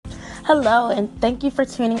Hello, and thank you for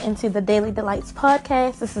tuning into the Daily Delights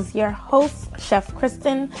podcast. This is your host, Chef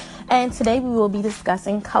Kristen, and today we will be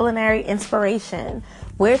discussing culinary inspiration,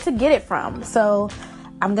 where to get it from. So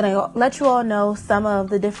I'm going to let you all know some of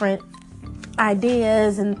the different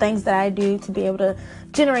ideas and things that I do to be able to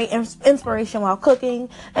generate inspiration while cooking,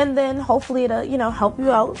 and then hopefully it'll, help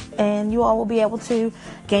you out, and you all will be able to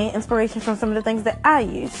gain inspiration from some of the things that I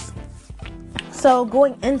use. So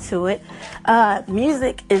going into it,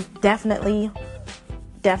 music is definitely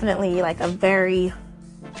like a very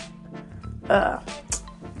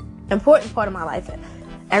important part of my life.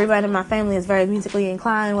 Everybody in my family is very musically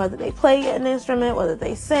inclined, whether they play an instrument, whether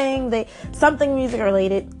they sing, something music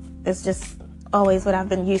related. It's just always what I've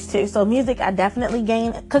been used to. So music, I definitely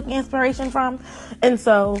gain cooking inspiration from. And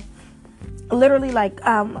so literally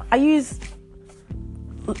I use,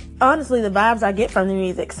 honestly, the vibes I get from the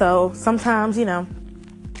music. So sometimes,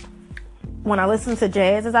 when I listen to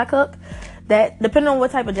jazz as I cook, that depending on what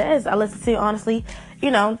type of jazz I listen to, honestly,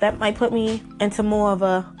 that might put me into more of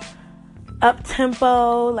a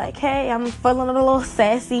up-tempo, like, hey, I'm feeling a little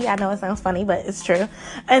sassy. I know it sounds funny, but it's true.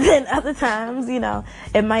 And then other times,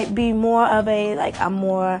 it might be more of I'm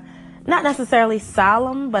more, not necessarily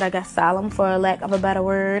solemn, but I guess solemn for lack of a better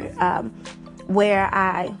word, where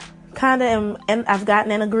I kind of am, and I've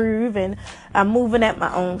gotten in a groove and I'm moving at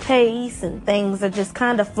my own pace and things are just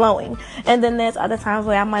kind of flowing. And then there's other times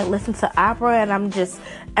where I might listen to opera and I'm just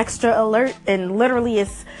extra alert, and literally I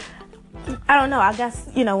don't know, I guess,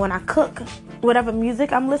 when I cook, whatever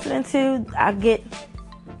music I'm listening to, I get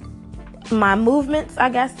my movements, I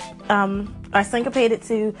guess, are syncopated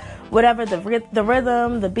to whatever the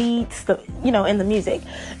rhythm, the beats, in the music.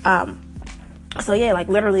 So yeah,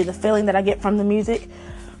 literally the feeling that I get from the music,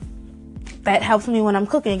 that helps me when I'm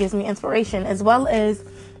cooking. It gives me inspiration, as well as,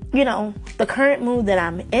 the current mood that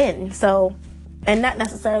I'm in. So, and not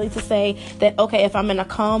necessarily to say that, okay, if I'm in a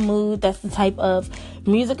calm mood, that's the type of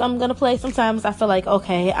music I'm going to play. Sometimes I feel like,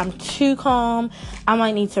 okay, I'm too calm. I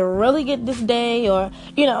might need to really get this day, or,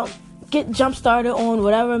 get jump started on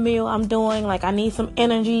whatever meal I'm doing. I need some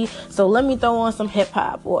energy, so let me throw on some hip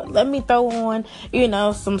hop, or let me throw on,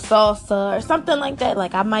 some salsa or something like that.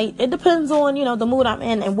 It depends on, the mood I'm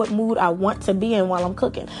in and what mood I want to be in while I'm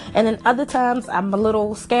cooking. And then other times I'm a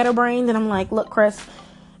little scatterbrained and I'm like, look, Chris,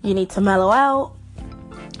 you need to mellow out.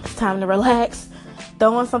 It's time to relax.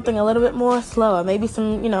 Throw on something a little bit more slower, maybe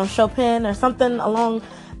some, Chopin or something along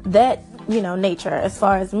that, nature, as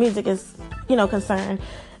far as music is, concerned.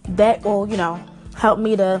 That will, help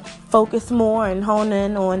me to focus more and hone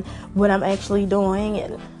in on what I'm actually doing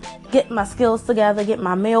and get my skills together, get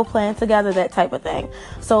my meal plan together, that type of thing.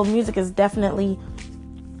 So music is definitely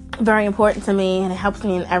very important to me, and it helps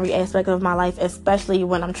me in every aspect of my life, especially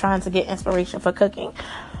when I'm trying to get inspiration for cooking.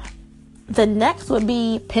 The next would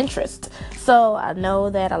be Pinterest. So I know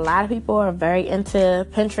that a lot of people are very into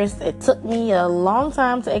Pinterest. It took me a long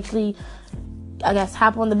time to actually, I guess,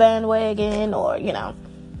 hop on the bandwagon, or,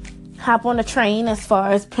 hop on the train as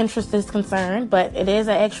far as Pinterest is concerned, but it is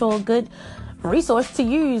an actual good resource to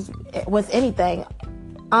use with anything,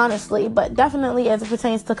 honestly, but definitely as it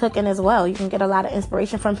pertains to cooking as well. You can get a lot of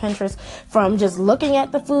inspiration from Pinterest, from just looking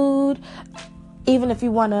at the food, even if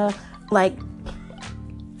you want to,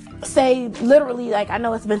 say literally, I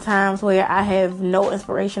know it's been times where I have no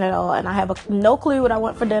inspiration at all, and I have no clue what I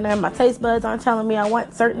want for dinner. My taste buds aren't telling me I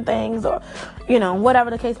want certain things, or, whatever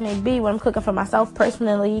the case may be. When I'm cooking for myself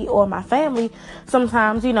personally or my family,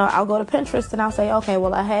 sometimes, I'll go to Pinterest and I'll say, okay,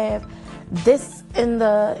 well, I have this in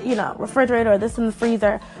the, refrigerator, or this in the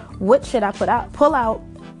freezer. What should I pull out?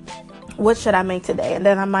 What should I make today? And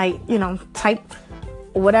then I might, type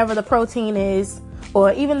whatever the protein is,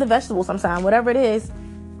 or even the vegetables sometimes, whatever it is,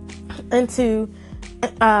 into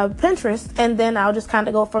Pinterest, and then I'll just kind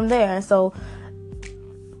of go from there. And so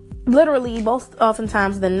literally most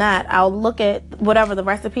oftentimes than not, I'll look at whatever the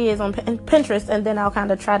recipe is on Pinterest, and then I'll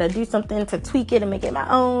kind of try to do something to tweak it and make it my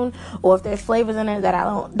own. Or if there's flavors in it that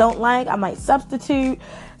I don't like, I might substitute.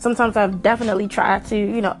 Sometimes I've definitely tried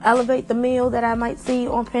to, elevate the meal that I might see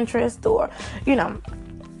on Pinterest, or, you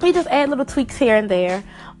just add little tweaks here and there.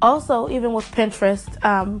 Also, even with Pinterest,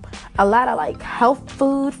 a lot of health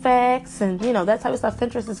food facts and, that type of stuff.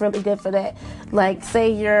 Pinterest is really good for that.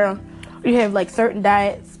 Say you have certain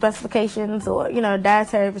diet specifications, or,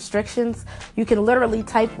 dietary restrictions. You can literally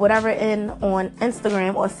type whatever in on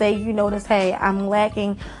Instagram, or say you notice, hey, I'm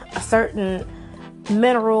lacking a certain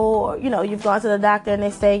mineral, or you've gone to the doctor and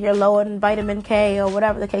they say you're low in vitamin K, or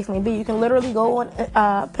whatever the case may be. You can literally go on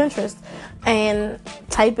Pinterest and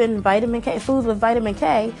type in vitamin K, foods with vitamin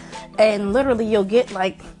K, and literally you'll get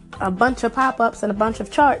a bunch of pop-ups and a bunch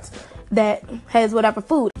of charts that has whatever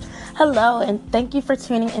food. Hello, and thank you for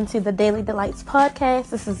tuning into the Daily Delights podcast.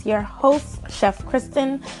 This is your host, Chef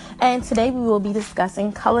Kristen, and today we will be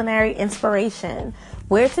discussing culinary inspiration,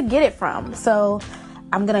 where to get it from. So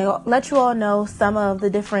I'm going to let you all know some of the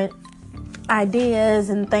different ideas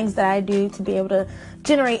and things that I do to be able to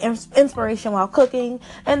generate inspiration while cooking,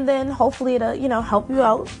 and then hopefully it'll, help you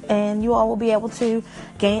out, and you all will be able to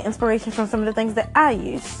gain inspiration from some of the things that I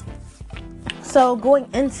use. So going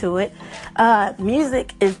into it,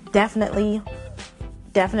 music is definitely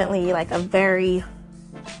like a very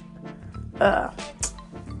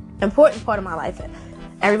important part of my life.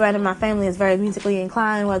 Everybody in my family is very musically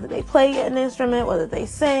inclined, whether they play an instrument, whether they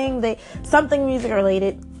sing, something music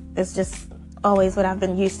related. It's just always what I've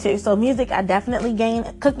been used to. So music, I definitely gain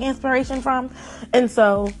cooking inspiration from. And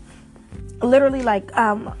so literally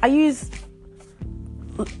I use,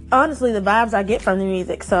 honestly, the vibes I get from the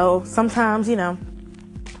music. So sometimes,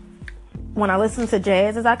 when I listen to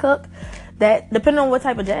jazz as I cook, that depending on what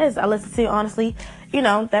type of jazz I listen to, honestly,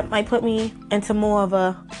 that might put me into more of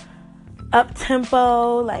a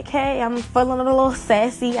up-tempo, like, hey, I'm feeling a little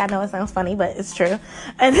sassy. I know it sounds funny, but it's true.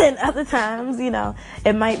 And then other times,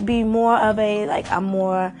 it might be more of I'm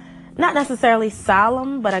more, not necessarily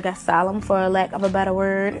solemn, but I guess solemn for lack of a better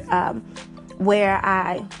word, where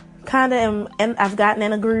I kind of am, and I've gotten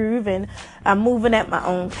in a groove and I'm moving at my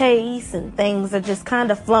own pace and things are just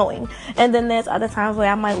kind of flowing. And then there's other times where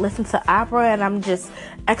I might listen to opera and I'm just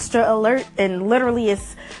extra alert, and literally I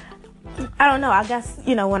don't know, I guess,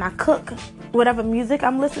 when I cook, whatever music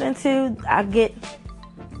I'm listening to, I get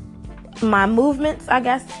my movements, I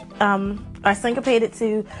guess, are syncopated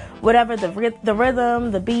to whatever the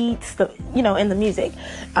rhythm, the beats, in the music.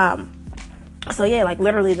 So yeah,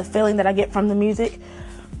 literally the feeling that I get from the music,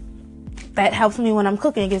 that helps me when I'm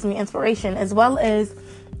cooking. It gives me inspiration, as well as,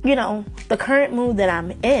 the current mood that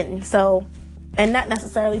I'm in. So, and not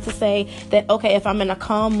necessarily to say that, okay, if I'm in a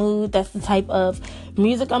calm mood, that's the type of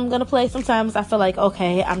music I'm going to play. Sometimes I feel like,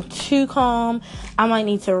 okay, I'm too calm. I might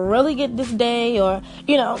need to really get this day, or,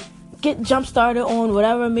 get jump started on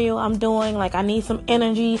whatever meal I'm doing. I need some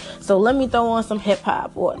energy, so let me throw on some hip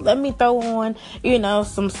hop, or let me throw on,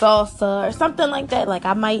 some salsa or something like that.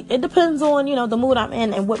 It depends on, the mood I'm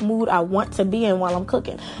in and what mood I want to be in while I'm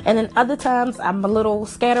cooking. And then other times I'm a little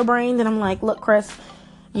scatterbrained and I'm like, look, Chris,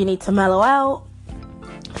 you need to mellow out.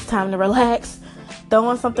 It's time to relax. Throw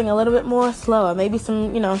on something a little bit more slower, maybe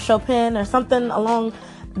some, Chopin or something along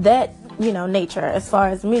that, nature, as far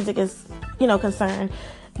as music is, concerned.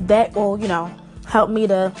 That will, help me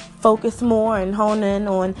to focus more and hone in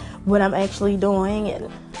on what I'm actually doing and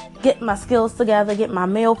get my skills together, get my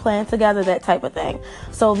meal plan together, that type of thing.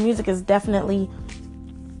 So music is definitely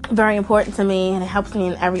very important to me, and it helps me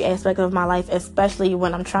in every aspect of my life, especially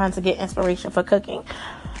when I'm trying to get inspiration for cooking.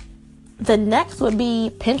 The next would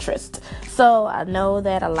be Pinterest. So I know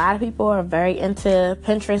that a lot of people are very into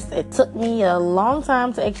Pinterest. It took me a long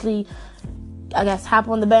time to actually, I guess, hop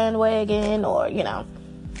on the bandwagon, or,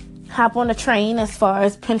 hop on the train as far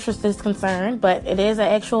as Pinterest is concerned, but it is an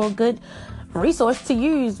actual good resource to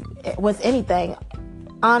use with anything,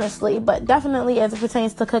 honestly, but definitely as it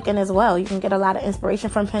pertains to cooking as well. You can get a lot of inspiration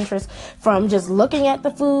from Pinterest, from just looking at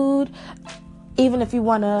the food, even if you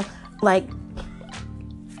want to,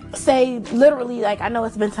 say, literally, I know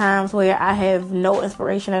it's been times where I have no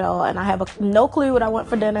inspiration at all, and I have no clue what I want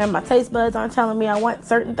for dinner. My taste buds aren't telling me I want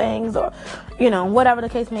certain things, or, whatever the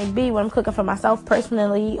case may be. When I'm cooking for myself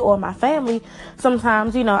personally or my family,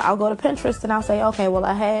 sometimes, I'll go to Pinterest and I'll say, okay, well,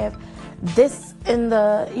 I have this in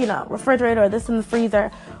the, refrigerator, or this in the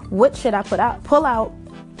freezer. What should I pull out?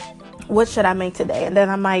 What should I make today? And then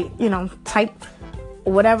I might, type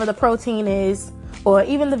whatever the protein is, or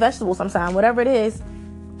even the vegetables sometimes, whatever it is,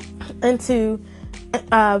 into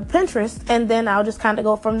Pinterest, and then I'll just kind of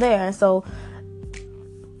go from there. And so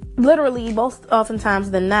literally most oftentimes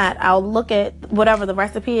than not, I'll look at whatever the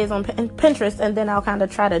recipe is on Pinterest, and then I'll kind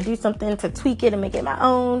of try to do something to tweak it and make it my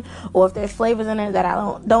own. Or if there's flavors in it that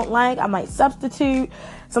I don't like, I might substitute.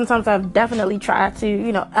 Sometimes I've definitely tried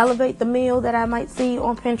to, elevate the meal that I might see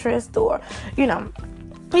on Pinterest, or,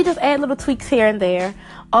 we just add little tweaks here and there.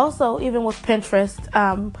 Also, even with Pinterest,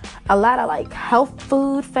 a lot of health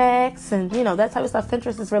food facts and, that type of stuff.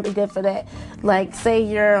 Pinterest is really good for that. Say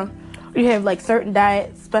you have certain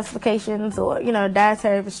diet specifications, or,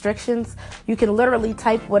 dietary restrictions. You can literally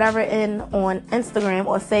type whatever in on Instagram,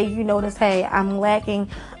 or say you notice, hey, I'm lacking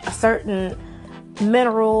a certain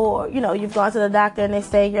mineral, or you've gone to the doctor and they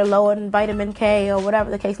say you're low in vitamin K, or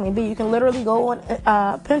whatever the case may be. You can literally go on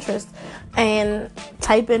Pinterest and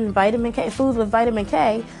type in vitamin K, foods with vitamin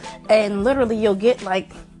K, and literally you'll get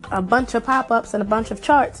a bunch of pop-ups and a bunch of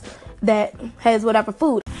charts that has whatever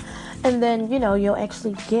food. And then, you'll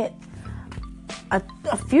actually get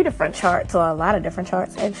a few different charts, or a lot of different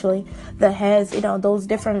charts actually, that has, those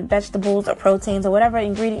different vegetables or proteins or whatever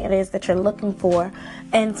ingredient it is that you're looking for.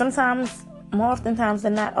 And sometimes, more often times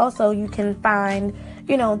than not, also you can find,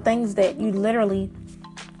 things that you literally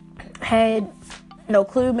had no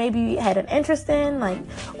clue maybe you had an interest in, like,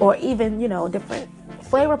 or even, different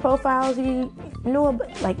flavor profiles you knew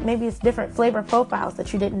about, like maybe it's different flavor profiles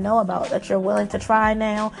that you didn't know about that you're willing to try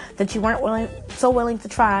now that you weren't willing to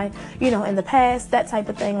try, in the past, that type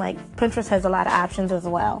of thing. Like, Pinterest has a lot of options as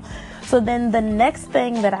well. So then the next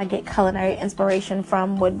thing that I get culinary inspiration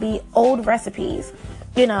from would be old recipes.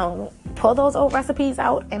 Pull those old recipes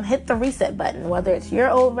out and hit the reset button, whether it's your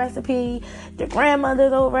old recipe, your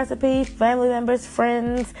grandmother's old recipe, family members,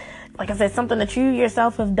 friends. Like I said, something that you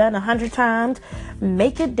yourself have done 100 times,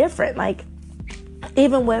 make it different. Like,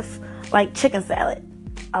 even with, like, chicken salad.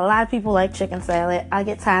 A lot of people like chicken salad. I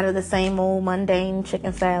get tired of the same old mundane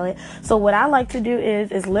chicken salad. So what I like to do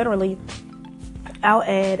is literally, I'll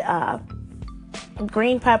add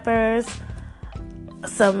green peppers,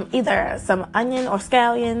 either some onion or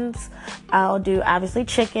scallions. I'll do, obviously,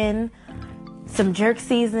 chicken, some jerk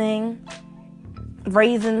seasoning,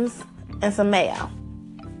 raisins, and some mayo.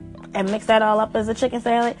 And mix that all up as a chicken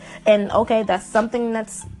salad. And okay, that's something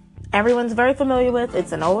that's everyone's very familiar with.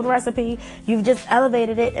 It's an old recipe. You've just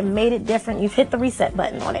elevated it and made it different. You've hit the reset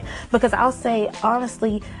button on it. Because I'll say,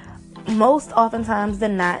 honestly, most oftentimes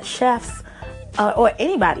than not, chefs or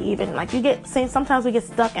anybody even, like, sometimes we get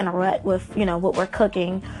stuck in a rut with, what we're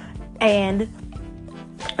cooking, and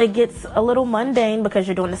it gets a little mundane because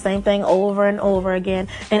you're doing the same thing over and over again.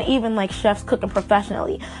 And even like chefs cooking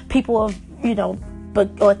professionally, people have,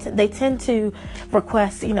 they tend to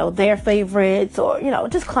request, their favorites, or,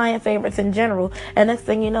 just client favorites in general. And next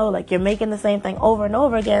thing you know, like, you're making the same thing over and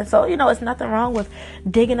over again. So, it's nothing wrong with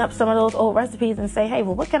digging up some of those old recipes and say, hey,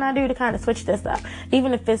 well, what can I do to kind of switch this up?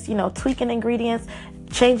 Even if it's, tweaking ingredients,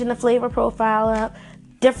 changing the flavor profile up,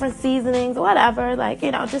 different seasonings, whatever. Like,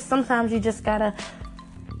 just sometimes you just gotta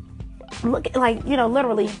look, like,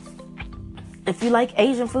 literally, if you like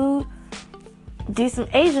Asian food, do some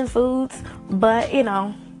Asian foods, but,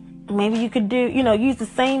 maybe you could do, use the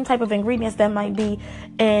same type of ingredients that might be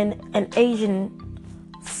in an Asian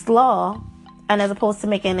slaw, and as opposed to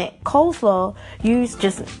making it coleslaw,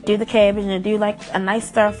 just do the cabbage and do like a nice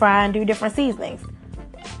stir fry and do different seasonings.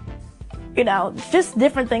 Just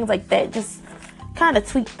different things like that. Just kind of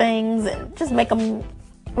tweak things and just make them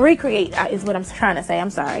recreate, is what I'm trying to say. I'm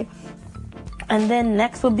sorry. And then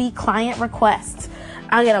next would be client requests.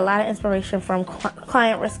 I get a lot of inspiration from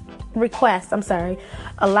client requests.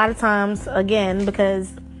 A lot of times, again,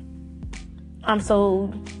 because I'm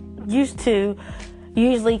so used to,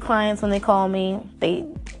 usually clients, when they call me, they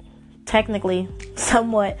technically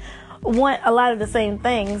somewhat want a lot of the same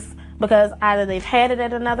things, because either they've had it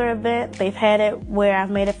at another event, they've had it where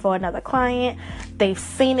I've made it for another client, they've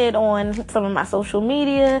seen it on some of my social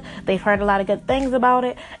media, they've heard a lot of good things about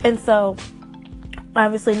it. And so,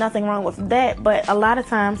 obviously, nothing wrong with that, but a lot of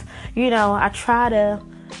times, I try to,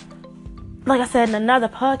 like I said in another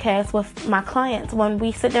podcast with my clients, when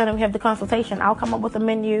we sit down and we have the consultation, I'll come up with a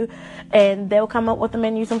menu and they'll come up with a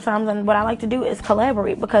menu sometimes. And what I like to do is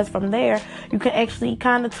collaborate, because from there, you can actually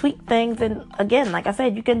kind of tweak things. And again, like I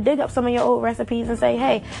said, you can dig up some of your old recipes and say,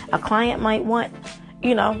 hey, a client might want,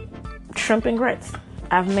 shrimp and grits.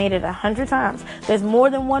 I've made it 100 times. There's more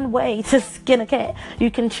than one way to skin a cat.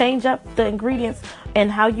 You can change up the ingredients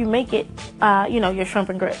and how you make it, your shrimp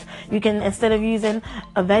and grits. You can, instead of using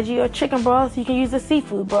a veggie or chicken broth, you can use a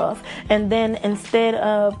seafood broth. And then instead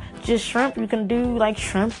of just shrimp, you can do like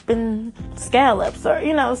shrimp and scallops,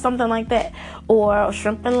 or, something like that. Or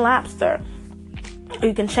shrimp and lobster.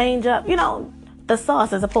 You can change up, the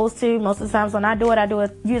sauce, as opposed to most of the times when I do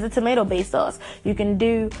it, use a tomato-based sauce. You can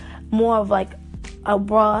do more of like a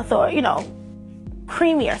broth, or,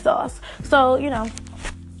 creamier sauce. So,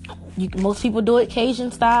 most people do it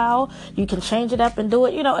Cajun style. You can change it up and do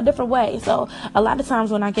it, a different way. So a lot of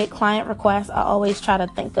times when I get client requests, I always try to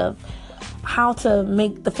think of how to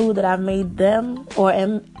make the food that I've made them, or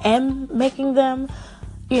am making them,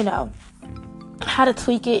 how to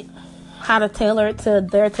tweak it, how to tailor it to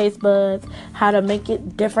their taste buds, how to make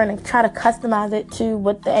it different, and try to customize it to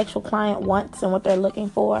what the actual client wants and what they're looking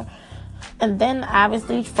for. And then,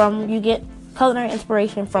 obviously, you get culinary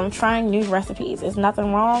inspiration from trying new recipes. There's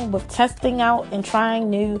nothing wrong with testing out and trying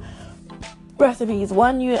new recipes.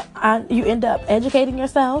 One, you end up educating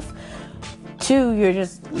yourself. 2, you're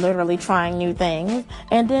just literally trying new things.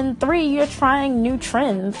 And then 3, you're trying new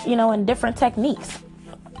trends, and different techniques.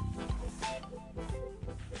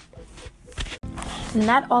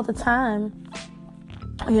 not all the time,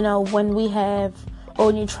 when we have, or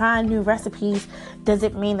when you try new recipes, does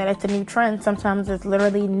it mean that it's a new trend? Sometimes it's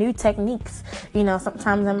literally new techniques.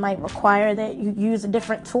 Sometimes it might require that you use a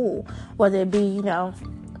different tool, whether it be,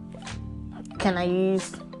 can I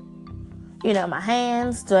use, my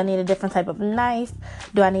hands? Do I need a different type of knife?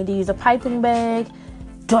 Do I need to use a piping bag?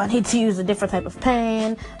 Do I need to use a different type of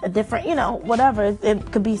pan? A different, whatever.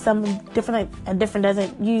 It could be some different,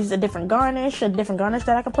 doesn't use a different garnish that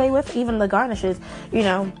I can play with. Even the garnishes,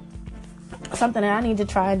 something that I need to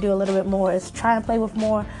try and do a little bit more is try and play with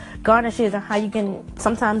more garnishes and how you can,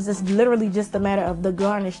 sometimes it's literally just a matter of the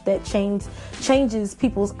garnish that changes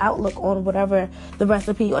people's outlook on whatever the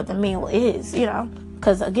recipe or the meal is,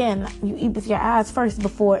 because again, you eat with your eyes first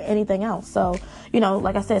before anything else. So,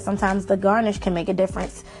 like I said, sometimes the garnish can make a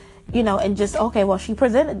difference, and just, okay, well, she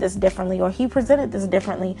presented this differently or he presented this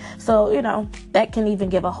differently. So, that can even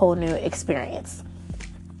give a whole new experience.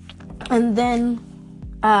 And then,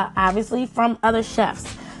 obviously from other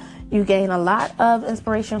chefs, you gain a lot of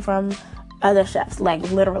inspiration from other chefs, like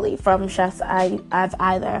literally from chefs I've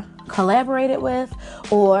either collaborated with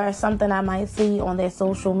or something I might see on their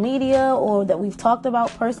social media or that we've talked about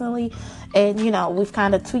personally. And, we've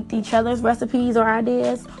kind of tweaked each other's recipes or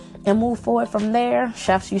ideas and move forward from there.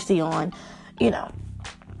 Chefs you see on,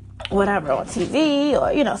 whatever, on TV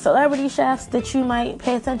or, celebrity chefs that you might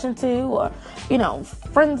pay attention to or,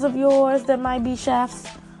 friends of yours that might be chefs.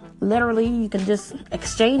 Literally, you can just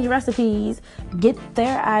exchange recipes, get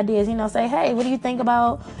their ideas, say, hey, what do you think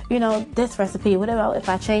about, this recipe? What about if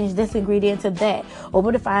I change this ingredient to that? Or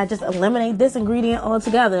what if I just eliminate this ingredient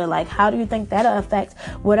altogether? Like, how do you think that'll affect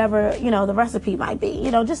whatever, the recipe might be?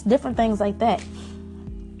 Just different things like that.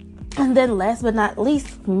 And then last but not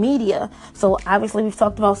least, media. So obviously we've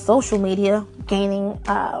talked about social media, gaining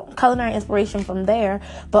culinary inspiration from there,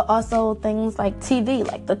 but also things like TV,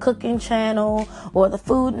 like the Cooking Channel or the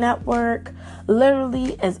Food Network.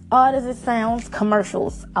 Literally, as odd as it sounds,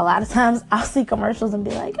 commercials. A lot of times I'll see commercials and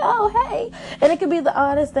be like, oh, hey. And it could be the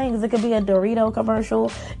oddest things. It could be a Dorito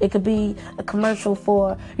commercial. It could be a commercial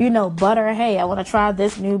for, butter. Hey, I want to try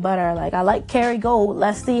this new butter. Like, I like Kerrygold.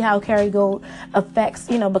 Let's see how Kerrygold affects,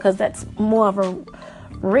 because that's more of a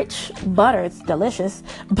rich butter. It's delicious,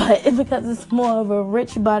 but because it's more of a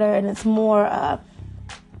rich butter and it's more,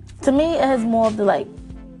 to me, it has more of the like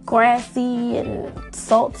grassy and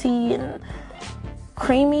salty and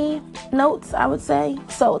creamy notes, I would say.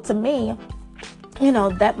 So to me,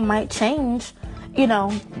 that might change,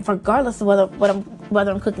 regardless of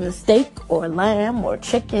whether I'm cooking a steak or lamb or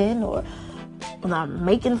chicken or when I'm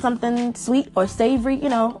making something sweet or savory,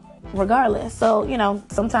 regardless. So,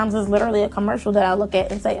 sometimes it's literally a commercial that I look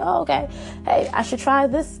at and say, oh, okay, hey, I should try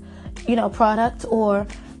this, product, or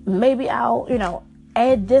maybe I'll,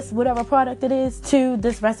 add this, whatever product it is, to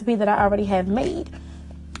this recipe that I already have made.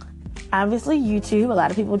 Obviously, YouTube. A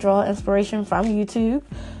lot of people draw inspiration from YouTube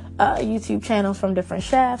channels from different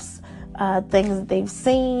chefs, things that they've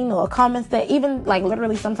seen or comments that even like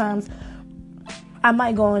literally sometimes I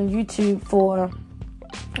might go on YouTube for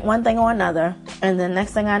one thing or another, and then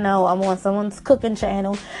next thing I know, I'm on someone's cooking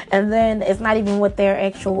channel, and then it's not even what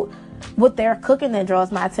they're cooking that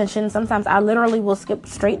draws my attention. Sometimes I literally will skip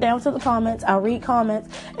straight down to the comments. I'll read comments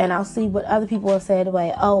and I'll see what other people have said.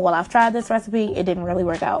 Like, oh, well, I've tried this recipe. It didn't really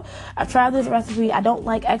work out. I've tried this recipe. I don't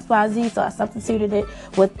like XYZ, so I substituted it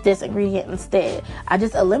with this ingredient instead. I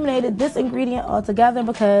just eliminated this ingredient altogether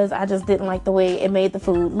because I just didn't like the way it made the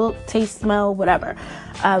food look, taste, smell, whatever.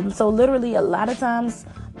 So literally a lot of times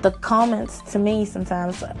the comments to me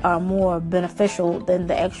sometimes are more beneficial than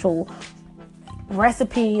the actual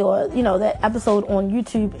recipe or that episode on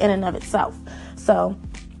YouTube in and of itself. So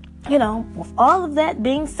with all of that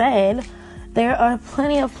being said, there are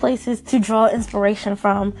plenty of places to draw inspiration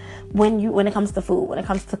from when it comes to food, when it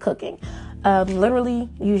comes to cooking. Literally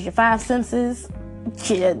use your five senses,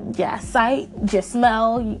 your sight, your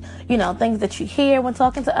smell, things that you hear when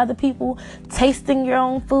talking to other people, tasting your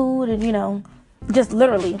own food, and just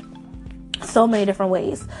literally so many different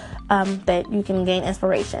ways that you can gain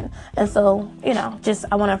inspiration. And so,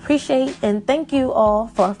 I want to appreciate and thank you all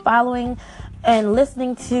for following and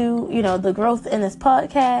listening to, the growth in this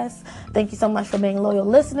podcast. Thank you so much for being loyal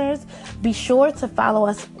listeners. Be sure to follow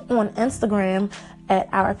us on Instagram at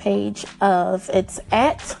our page it's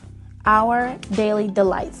at Our Daily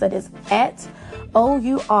Delights. That is at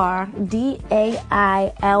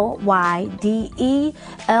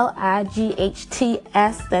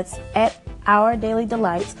OurDailydelights. That's at Our Daily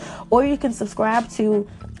Delights. Or you can subscribe to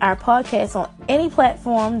our podcast on any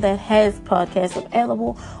platform that has podcasts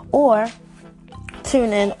available, or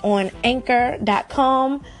tune in on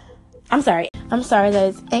anchor.com I'm sorry, that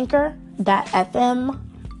is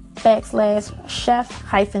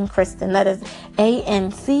anchor.fm/chef-Kristen. That is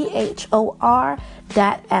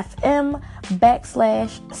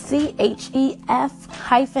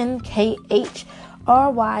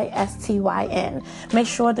Make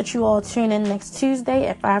sure that you all tune in next Tuesday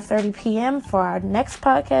at 5:30 p.m. for our next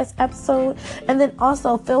podcast episode. And then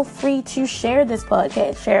also feel free to share this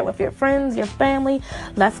podcast. Share it with your friends, your family.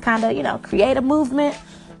 Let's kind of, create a movement.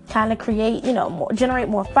 Kind of create, generate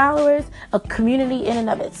more followers, a community in and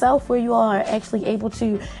of itself where you all are actually able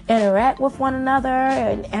to interact with one another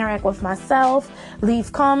and interact with myself,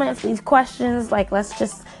 leave comments, leave questions. Like, let's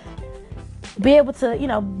just be able to,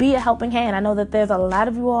 be a helping hand. I know that there's a lot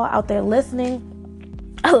of you all out there listening,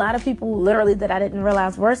 a lot of people literally that I didn't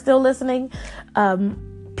realize were still listening.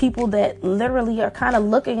 People that literally are kind of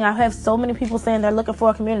looking. I have so many people saying they're looking for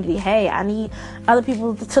a community. Hey, I need other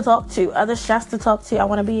people to talk to, other chefs to talk to. I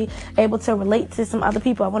want to be able to relate to some other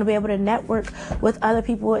people. I want to be able to network with other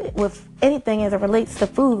people with anything as it relates to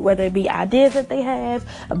food, whether it be ideas that they have,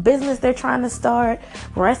 a business they're trying to start,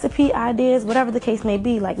 recipe ideas, whatever the case may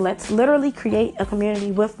be. Like, let's literally create a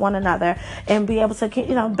community with one another and be able to,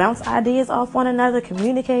 bounce ideas off one another,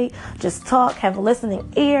 communicate, just talk, have a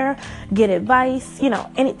listening ear, get advice,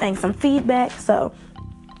 anything, some feedback. So,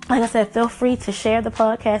 like I said, feel free to share the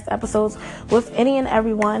podcast episodes with any and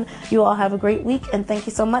everyone. You all have a great week, and thank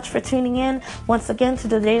you so much for tuning in once again to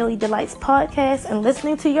the Daily Delights podcast and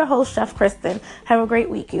listening to your host, Chef Kristen. Have a great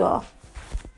week, you all.